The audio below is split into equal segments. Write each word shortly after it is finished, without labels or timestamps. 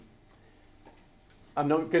I'm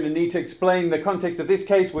not going to need to explain the context of this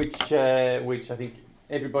case, which I think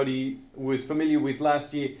everybody was familiar with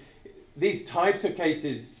last year. These types of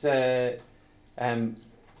cases kind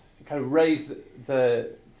of raise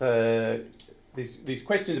these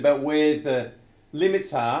questions about where the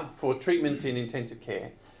limits are for treatment in intensive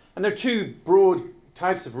care. And there are two broad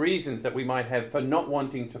types of reasons that we might have for not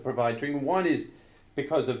wanting to provide treatment. One is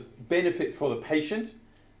because of benefit for the patient,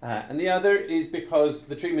 and the other is because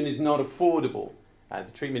the treatment is not affordable. The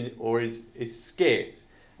treatment or is scarce.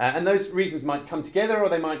 And those reasons might come together or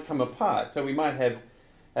they might come apart. So we might have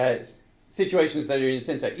situations that are in a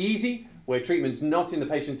sense are easy, where treatment's not in the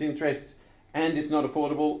patient's interests and it's not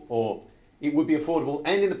affordable, or it would be affordable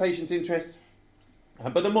and in the patient's interest.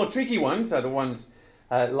 But the more tricky ones are the ones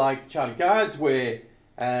like Charlie Gard's, where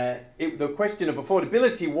the question of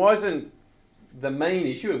affordability wasn't the main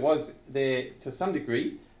issue. It was there to some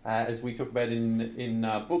degree, as we talk about in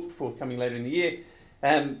our book forthcoming later in the year.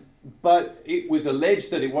 But it was alleged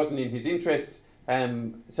that it wasn't in his interests.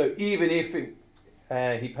 So even if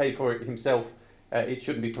he paid for it himself, it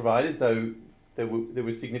shouldn't be provided, though there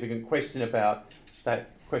was significant question about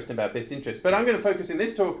best interest. But I'm going to focus in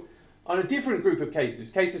this talk on a different group of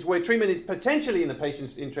cases where treatment is potentially in the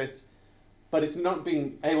patient's interest, but it's not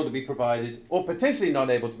being able to be provided, or potentially not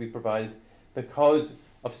able to be provided because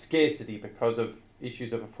of scarcity, because of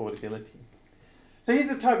issues of affordability. So here's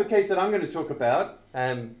the type of case that I'm going to talk about.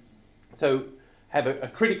 So have a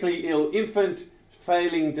critically ill infant,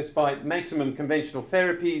 failing despite maximum conventional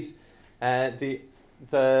therapies.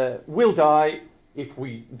 The will die if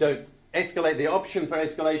we don't escalate. The option for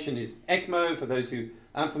escalation is ECMO, for those who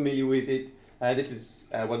aren't familiar with it. This is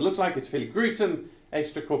what it looks like. It's fairly gruesome.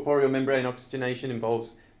 Extracorporeal membrane oxygenation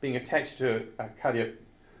involves being attached to a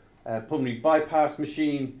cardiopulmonary bypass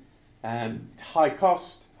machine. High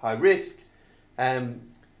cost, high risk.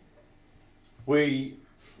 We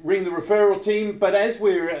ring the referral team, but as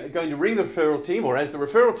we're going to ring the referral team, or as the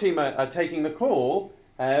referral team are taking the call,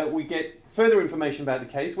 we get further information about the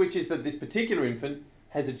case, which is that this particular infant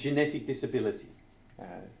has a genetic disability.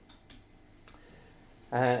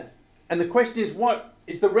 And the question is, what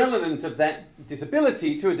is the relevance of that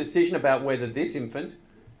disability to a decision about whether this infant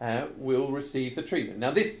will receive the treatment? Now,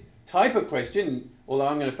 this type of question, although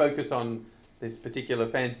I'm going to focus on this particular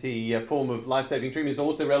fancy form of life-saving treatment, is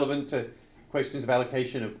also relevant to questions of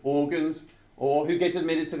allocation of organs or who gets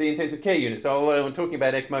admitted to the intensive care unit. So although I'm talking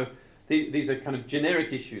about ECMO, these are kind of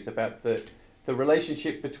generic issues about the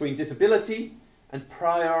relationship between disability and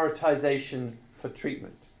prioritization for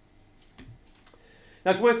treatment.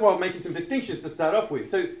 Now, it's worthwhile making some distinctions to start off with.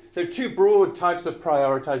 So there are two broad types of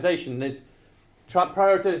prioritization. There's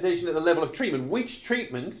prioritization at the level of treatment. Which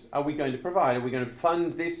treatments are we going to provide? Are we going to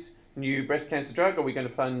fund this new breast cancer drug? Are we going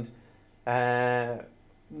to fund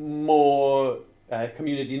more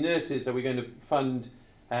community nurses? Are we going to fund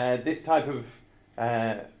this type of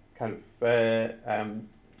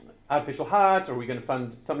artificial heart? Or are we going to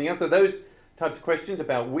fund something else? So those types of questions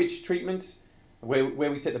about which treatments, where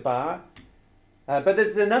we set the bar. But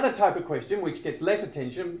there's another type of question which gets less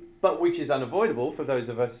attention, but which is unavoidable for those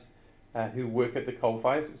of us who work at the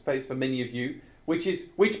coalfire space, for many of you, which is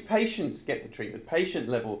which patients get the treatment,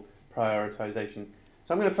 patient-level prioritization.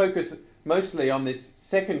 So I'm going to focus mostly on this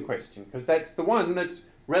second question, because that's the one that's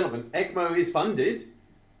relevant. ECMO is funded,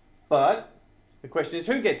 but the question is,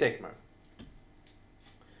 who gets ECMO?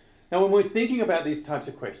 Now, when we're thinking about these types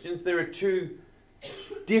of questions, there are two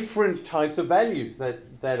different types of values that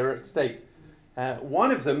are at stake.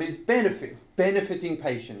 One of them is benefiting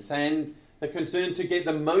patients, and the concern to get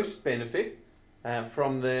the most benefit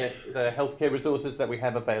from the healthcare resources that we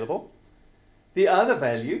have available. The other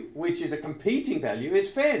value, which is a competing value, is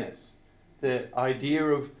fairness. The idea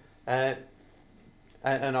of, and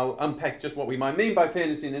I'll unpack just what we might mean by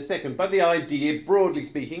fairness in a second, but the idea, broadly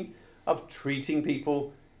speaking, of treating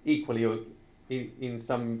people equally or in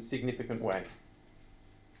some significant way.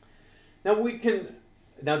 Now,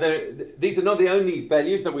 these are not the only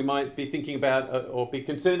values that we might be thinking about or be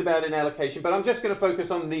concerned about in allocation, but I'm just going to focus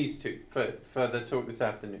on these two for the talk this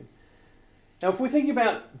afternoon. Now, if we're thinking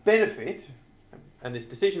about benefit and this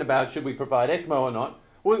decision about should we provide ECMO or not,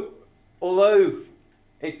 although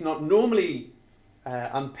it's not normally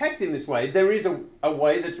unpacked in this way, there is a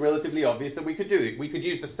way that's relatively obvious that we could do it. We could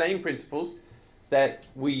use the same principles that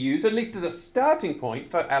we use, at least as a starting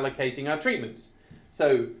point, for allocating our treatments.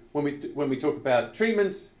 So when we talk about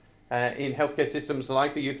treatments in healthcare systems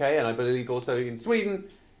like the UK, and I believe also in Sweden,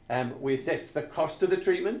 we assess the cost of the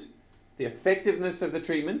treatment, the effectiveness of the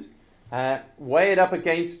treatment, weigh it up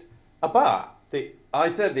against a bar, the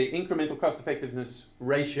ICER, the incremental cost effectiveness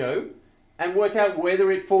ratio, and work out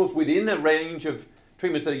whether it falls within a range of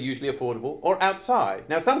treatments that are usually affordable, or outside.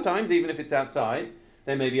 Now, sometimes, even if it's outside,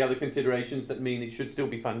 there may be other considerations that mean it should still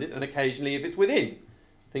be funded, and occasionally, if it's within,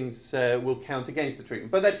 things will count against the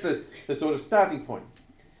treatment. But that's the sort of starting point.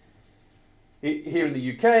 Here in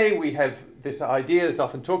the UK, we have this idea that's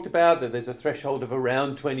often talked about, that there's a threshold of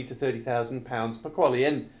around £20,000 to £30,000 per QALY,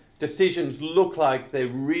 and decisions look like they're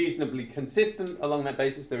reasonably consistent along that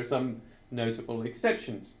basis. There are some notable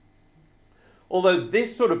exceptions. Although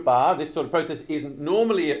this sort of bar, this sort of process, isn't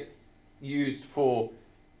normally used for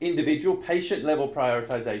individual patient-level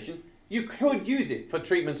prioritization, you could use it for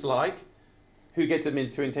treatments like who gets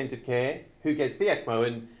admitted to intensive care, who gets the ECMO,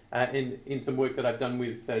 and in some work that I've done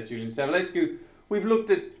with Julian Savulescu, we've looked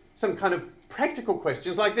at some kind of practical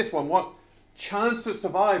questions like this one. What chance of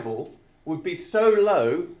survival would be so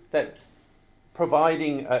low that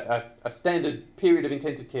providing a standard period of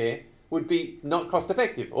intensive care would be not cost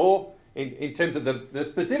effective? Or in terms of the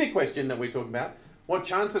specific question that we're talking about, what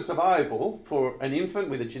chance of survival for an infant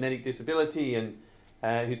with a genetic disability and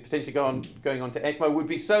who's potentially going on to ECMO would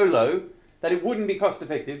be so low that it wouldn't be cost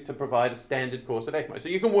effective to provide a standard course of ECMO. So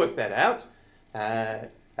you can work that out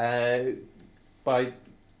by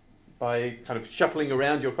kind of shuffling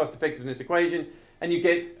around your cost effectiveness equation, and you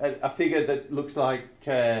get a figure that looks like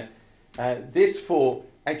this for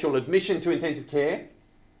actual admission to intensive care.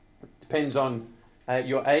 Depends on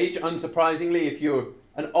your age. Unsurprisingly, if you're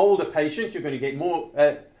an older patient, you're going to get you're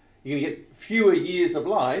going to get fewer years of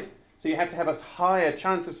life, so you have to have a higher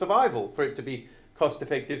chance of survival for it to be cost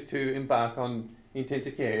effective to embark on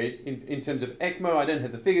intensive care. In terms of ECMO, I don't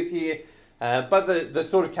have the figures here, but the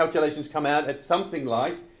sort of calculations come out at something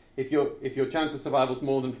like if your chance of survival is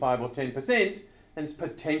more than 5 or 10%, then it's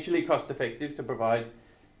potentially cost effective to provide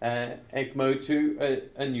ECMO to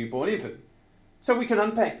a newborn infant. So we can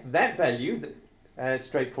unpack that value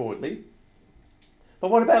straightforwardly.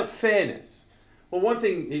 But what about fairness? Well, one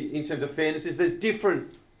thing in terms of fairness is there's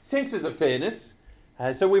different senses of fairness.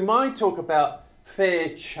 So we might talk about fair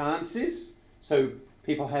chances, so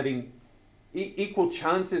people having equal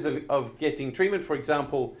chances of getting treatment. For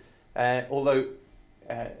example, so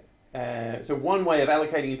one way of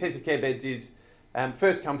allocating intensive care beds is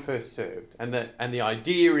first come, first served. And the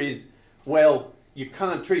idea is, well, you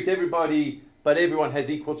can't treat everybody, but everyone has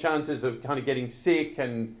equal chances of kind of getting sick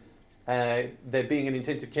and there being an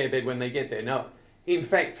intensive care bed when they get there. Now, in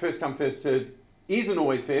fact, first come, first served isn't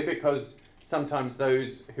always fair, because sometimes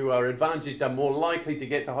those who are advantaged are more likely to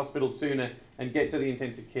get to hospital sooner and get to the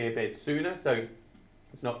intensive care bed sooner, so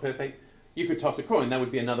it's not perfect. You could toss a coin. That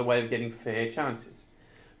would be another way of getting fair chances.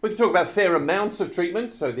 We could talk about fair amounts of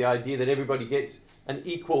treatment, so the idea that everybody gets an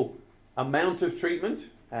equal amount of treatment.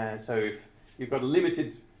 So if you've got a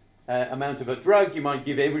limited amount of a drug, you might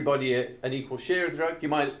give everybody an equal share of the drug. You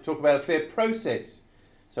might talk about a fair process.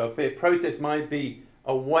 So a fair process might be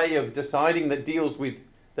a way of deciding that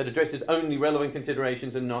addresses only relevant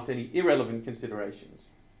considerations and not any irrelevant considerations.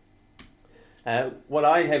 What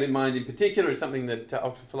I have in mind in particular is something that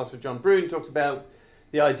Oxford philosopher John Brune talks about,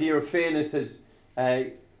 the idea of fairness as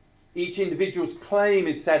each individual's claim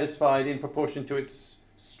is satisfied in proportion to its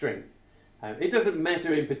strength. It doesn't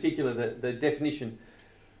matter in particular the definition,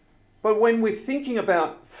 but when we're thinking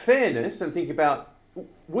about fairness and think about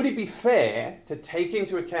would it be fair to take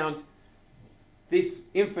into account this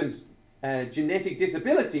infant's genetic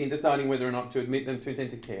disability in deciding whether or not to admit them to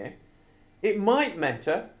intensive care, it might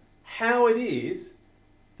matter how it is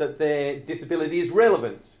that their disability is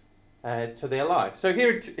relevant to their life. So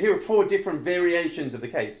here are 4 different variations of the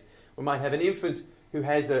case. We might have an infant who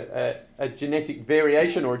has a genetic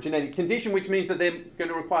variation or a genetic condition, which means that they're going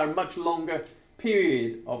to require a much longer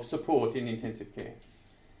period of support in intensive care.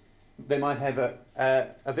 They might have a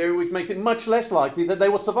variant which makes it much less likely that they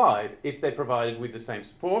will survive if they're provided with the same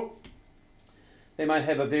support. They might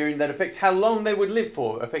have a variant that affects how long they would live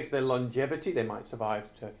for, affects their longevity. They might survive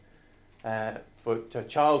to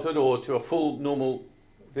childhood or to a full normal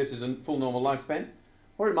lifespan,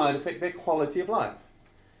 or it might affect their quality of life.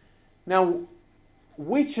 Now,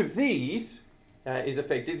 which of these is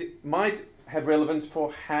affected might have relevance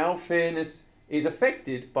for how fairness is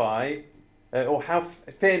affected by, or how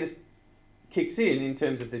fairness kicks in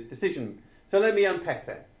terms of this decision. So let me unpack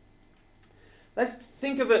that. Let's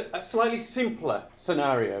think of a slightly simpler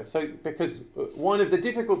scenario. So, because one of the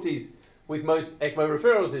difficulties with most ECMO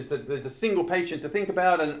referrals is that there's a single patient to think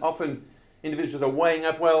about, and often individuals are weighing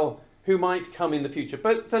up, well, who might come in the future.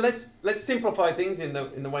 But so let's simplify things in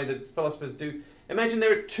the way that philosophers do. Imagine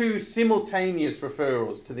there are 2 simultaneous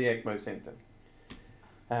referrals to the ECMO centre.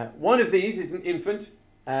 One of these is an infant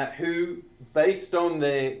who, based on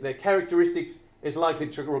their characteristics, is likely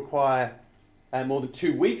to require more than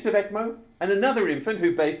 2 weeks of ECMO, and another infant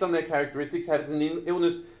who, based on their characteristics, has an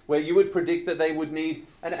illness where you would predict that they would need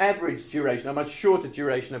an average duration, a much shorter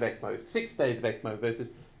duration of ECMO, 6 days of ECMO versus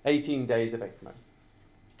 18 days of ECMO.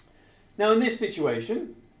 Now, in this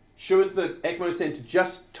situation, should the ECMO centre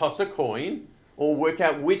just toss a coin or work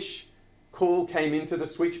out which call came into the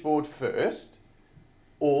switchboard first,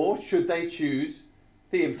 or should they choose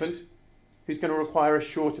the infant who's going to require a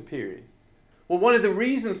shorter period? Well, one of the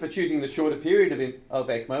reasons for choosing the shorter period of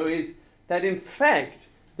ECMO is that, in fact,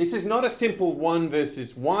 this is not a simple 1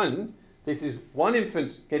 versus 1. This is one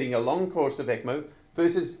infant getting a long course of ECMO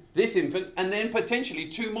versus this infant and then potentially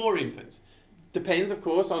 2 more infants. Depends, of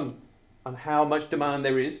course, on how much demand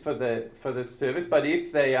there is for the service, but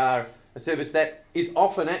if they are a service that is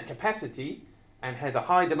often at capacity and has a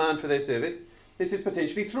high demand for their service, this is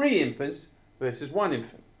potentially 3 infants versus 1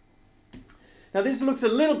 infant. Now, this looks a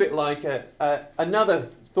little bit like another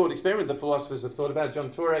thought experiment the philosophers have thought about. John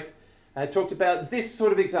Turek talked about this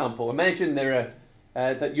sort of example. Imagine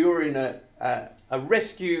that you're in a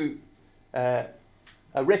rescue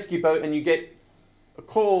boat and you get a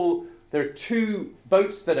call. There are 2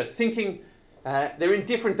 boats that are sinking. They're in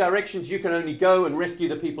different directions. You can only go and rescue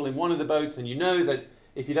the people in one of the boats, and you know that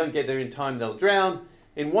if you don't get there in time, they'll drown.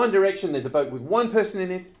 In one direction, there's a boat with 1 person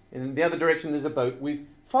in it. In the other direction, there's a boat with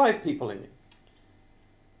 5 people in it.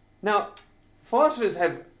 Now, philosophers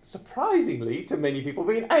have, surprisingly to many people,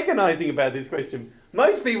 been agonizing about this question.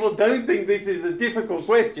 Most people don't think this is a difficult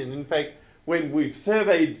question. In fact, when we've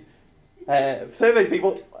surveyed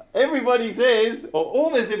people, everybody says, or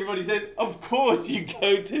almost everybody says, of course you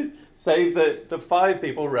go to save the 5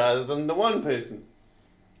 people rather than the 1 person.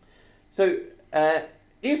 So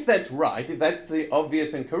if that's right, if that's the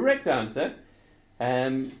obvious and correct answer,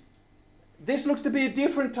 this looks to be a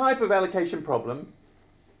different type of allocation problem.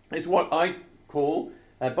 It's what I call,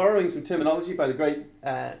 borrowing some terminology by the great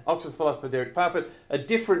Oxford philosopher Derek Parfit, a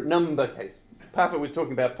different number case. Parfit was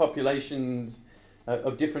talking about populations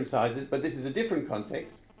of different sizes, but this is a different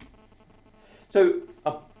context. So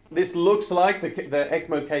this looks like the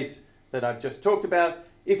ECMO case that I've just talked about.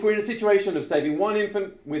 If we're in a situation of saving 1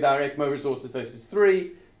 infant with our ECMO resources versus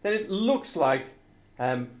 3, then it looks like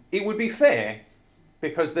it would be fair,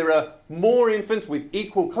 because there are more infants with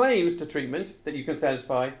equal claims to treatment that you can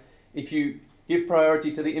satisfy if you give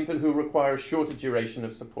priority to the infant who require a shorter duration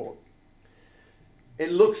of support.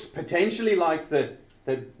 It looks potentially like the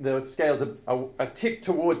scales are tipped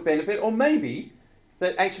towards benefit, or maybe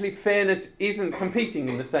that actually fairness isn't competing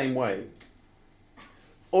in the same way.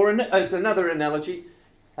 Or as another analogy,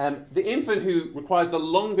 the infant who requires the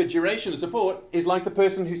longer duration of support is like the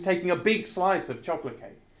person who's taking a big slice of chocolate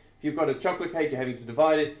cake. If you've got a chocolate cake, you're having to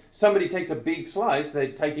divide it. Somebody takes a big slice,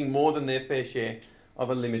 they're taking more than their fair share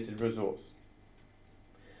of a limited resource.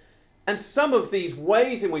 And some of these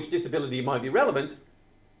ways in which disability might be relevant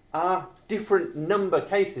are different number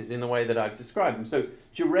cases in the way that I've described them. So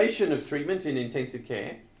duration of treatment in intensive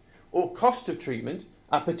care or cost of treatment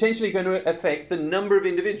are potentially going to affect the number of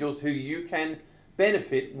individuals who you can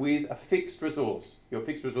benefit with a fixed resource. Your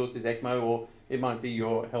fixed resource is ECMO, or it might be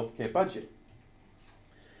your healthcare budget.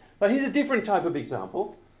 But here's a different type of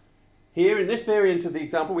example. Here in this variant of the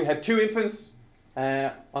example, we have 2 infants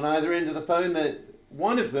on either end of the phone. That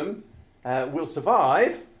one of them will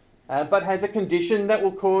survive, but has a condition that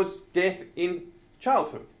will cause death in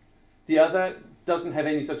childhood. The other doesn't have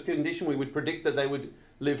any such condition. We would predict that they would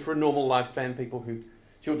live for a normal lifespan.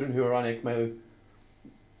 Children who are on ECMO,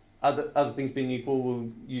 other things being equal,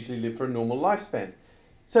 will usually live for a normal lifespan.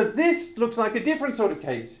 So this looks like a different sort of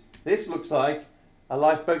case. This looks like a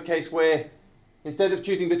lifeboat case where instead of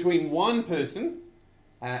choosing between 1 person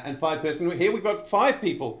and 5 person, here we've got 5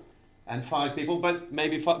 people and 5 people, but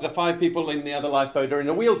maybe the 5 people in the other lifeboat are in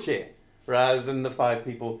a wheelchair rather than the 5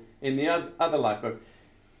 people in the other lifeboat.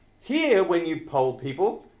 Here, when you poll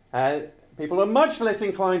people, people are much less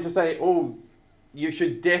inclined to say, oh, you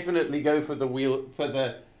should definitely go for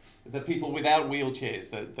the people without wheelchairs,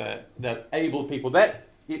 the able people.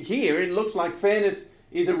 Here, it looks like fairness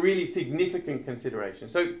is a really significant consideration.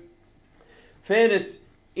 So fairness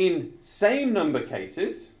in same number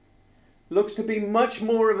cases looks to be much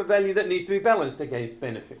more of a value that needs to be balanced against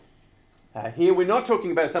benefit. Here we're not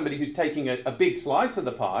talking about somebody who's taking a big slice of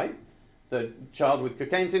the pie. The child with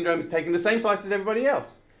Cockayne syndrome is taking the same slice as everybody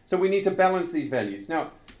else. So we need to balance these values.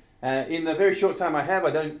 Now, in the very short time I have,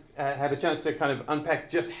 I don't have a chance to kind of unpack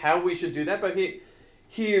just how we should do that, but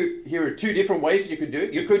here are 2 different ways you could do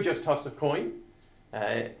it. You could just toss a coin.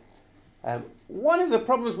 One of the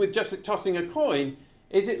problems with just tossing a coin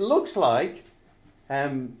is it looks like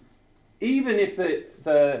even if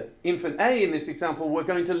the infant A in this example were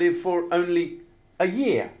going to live for only a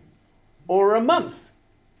year, or a month,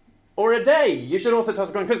 or a day, you should also toss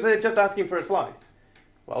a coin, because they're just asking for a slice.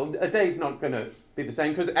 Well, a day's not going to be the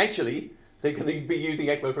same, because actually they're going to be using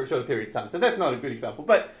ECMO for a shorter period of time. So that's not a good example.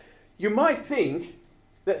 But you might think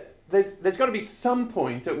that there's got to be some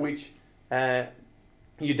point at which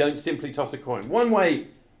you don't simply toss a coin. One way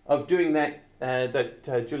of doing that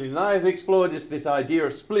Julian and I have explored is this idea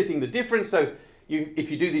of splitting the difference. So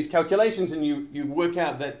if you do these calculations and you work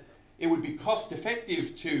out that it would be cost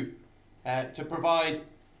effective to provide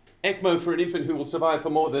ECMO for an infant who will survive for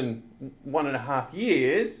more than 1.5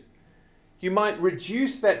 years, you might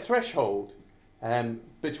reduce that threshold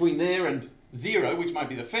between there and 0, which might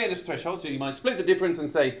be the fairness threshold. So you might split the difference and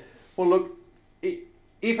say, well, look,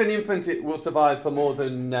 if an infant will survive for more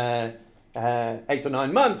than 8 or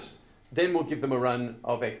 9 months, then we'll give them a run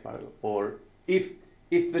of ECMO. Or if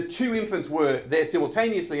the two infants were there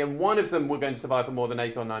simultaneously and one of them were going to survive for more than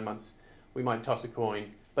 8 or 9 months, we might toss a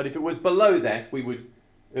coin. But if it was below that, we would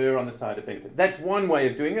err on the side of benefit. That's one way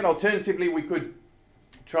of doing it. Alternatively, we could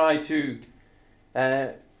try to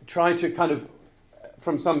kind of,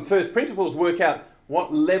 from some first principles, work out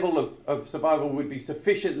what level of survival would be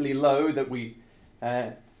sufficiently low that we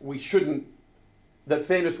shouldn't, that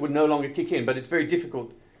fairness would no longer kick in. But it's very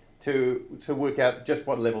difficult to work out just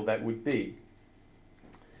what level that would be.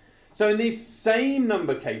 So in these same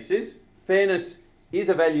number cases, fairness is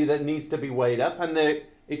a value that needs to be weighed up, and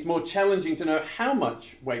it's more challenging to know how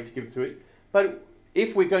much weight to give to it. But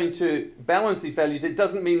if we're going to balance these values, it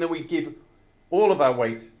doesn't mean that we give all of our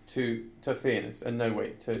weight to fairness and no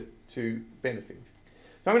weight to benefit.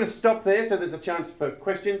 So I'm going to stop there so there's a chance for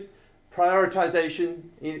questions. Prioritization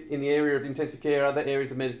in the area of intensive care, other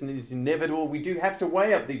areas of medicine, is inevitable. We do have to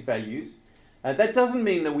weigh up these values. That doesn't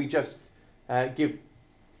mean that we just give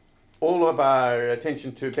all of our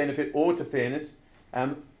attention to benefit or to fairness,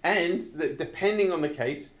 and that depending on the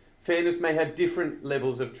case, fairness may have different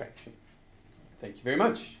levels of traction. Thank you very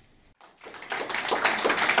much.